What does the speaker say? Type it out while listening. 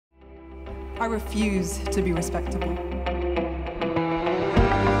I refuse to be respectable.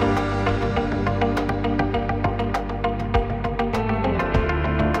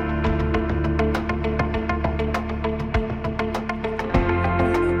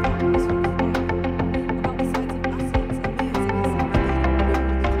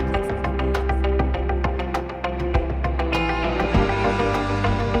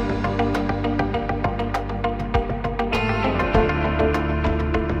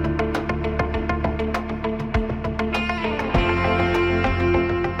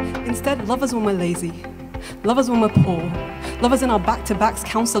 Instead, love us when we're lazy, love us when we're poor, love us in our back-to-backs,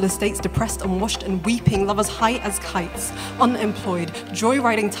 council estates, depressed, unwashed and weeping, love us high as kites, unemployed,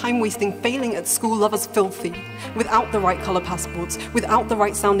 joyriding, time-wasting, failing at school, love us filthy, without the right colour passports, without the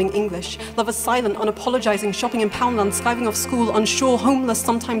right sounding English, love us silent, unapologising, shopping in Poundland, skiving off school, unsure, homeless,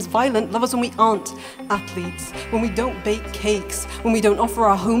 sometimes violent, love us when we aren't athletes, when we don't bake cakes, when we don't offer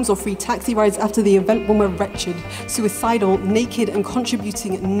our homes or free taxi rides after the event, when we're wretched, suicidal, naked and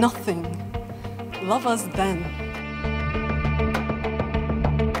contributing nothing. Love us then.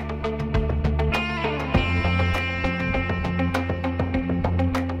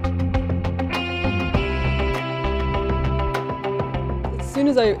 As soon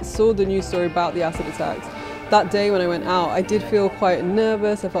as I saw the news story about the acid attacks, that day when I went out, I did feel quite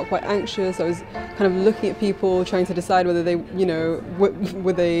nervous, I felt quite anxious, I was kind of looking at people, trying to decide whether they,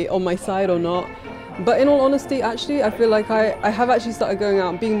 were they on my side or not. But in all honesty, actually, I feel like I have actually started going out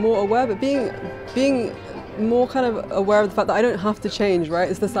and being more aware, but being more kind of aware of the fact that I don't have to change, right?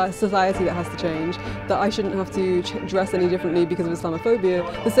 It's the society that has to change, that I shouldn't have to dress any differently because of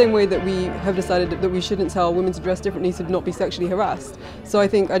Islamophobia, the same way that we have decided that we shouldn't tell women to dress differently to not be sexually harassed. So I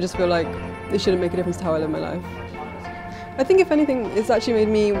just feel like it shouldn't make a difference to how I live my life. I think if anything, it's actually made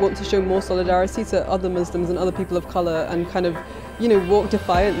me want to show more solidarity to other Muslims and other people of colour and kind of, walk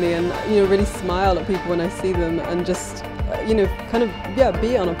defiantly and, really smile at people when I see them and just, be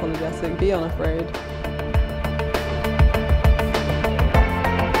unapologetic, be unafraid.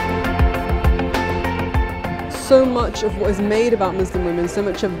 So much of what is made about Muslim women, so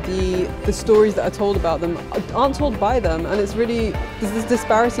much of the stories that are told about them aren't told by them, and it's really, there's this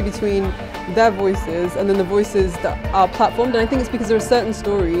disparity between their voices and then the voices that are platformed, and I think it's because there are certain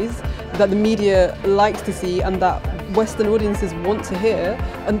stories that the media likes to see and that Western audiences want to hear,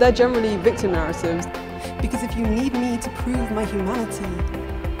 and they're generally victim narratives. Because if you need me to prove my humanity,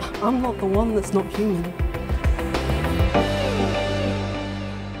 I'm not the one that's not human.